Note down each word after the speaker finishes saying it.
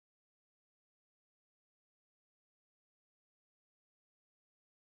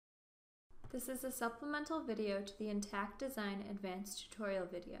This is a supplemental video to the Intact.Design advanced tutorial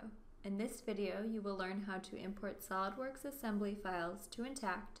video. In this video, you will learn how to import Solidworks assembly files to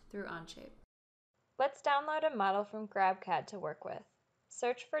Intact through Onshape. Let's download a model from GrabCAD to work with.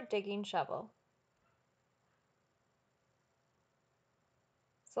 Search for digging shovel.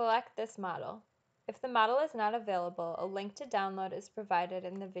 Select this model. If the model is not available, a link to download is provided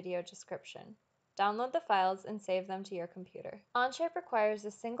in the video description. Download the files and save them to your computer. Onshape requires a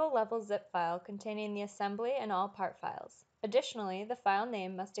single-level zip file containing the assembly and all part files. Additionally, the file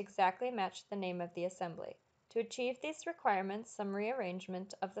name must exactly match the name of the assembly. To achieve these requirements, some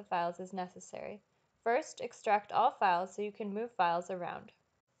rearrangement of the files is necessary. First, extract all files so you can move files around.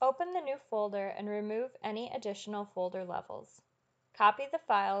 Open the new folder and remove any additional folder levels. Copy the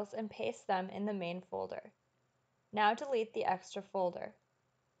files and paste them in the main folder. Now delete the extra folder.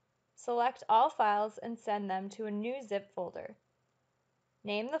 Select all files and send them to a new zip folder.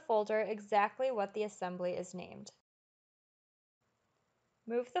 Name the folder exactly what the assembly is named.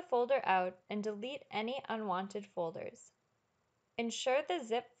 Move the folder out and delete any unwanted folders. Ensure the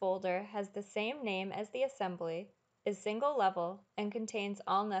zip folder has the same name as the assembly, is single level, and contains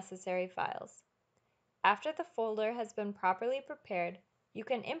all necessary files. After the folder has been properly prepared, you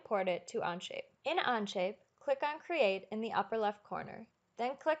can import it to Onshape. In Onshape, click on Create in the upper left corner.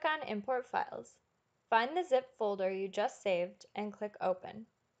 Then click on Import Files. Find the zip folder you just saved and click Open.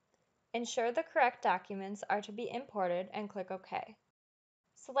 Ensure the correct documents are to be imported and click OK.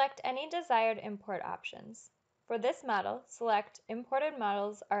 Select any desired import options. For this model, select Imported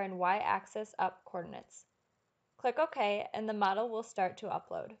Models are in Y-axis up coordinates. Click OK and the model will start to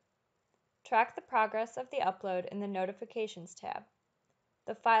upload. Track the progress of the upload in the Notifications tab.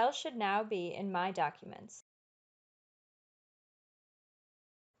 The file should now be in My Documents.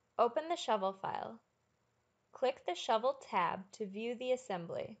 Open the shovel file. Click the Shovel tab to view the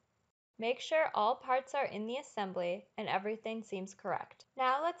assembly. Make sure all parts are in the assembly and everything seems correct.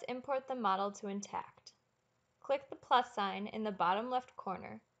 Now let's import the model to Intact. Click the plus sign in the bottom left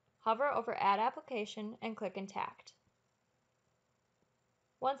corner. Hover over Add Application and click Intact.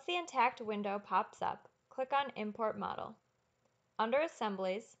 Once the Intact window pops up, click on Import Model. Under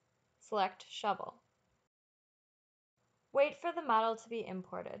Assemblies, select Shovel. Wait for the model to be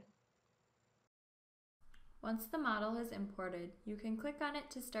imported. Once the model is imported, you can click on it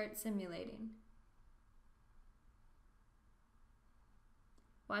to start simulating.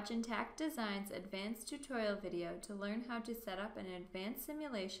 Watch Intact.Design's advanced tutorial video to learn how to set up an advanced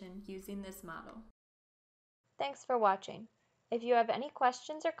simulation using this model. Thanks for watching. If you have any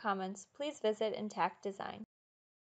questions or comments, please visit Intact.Design.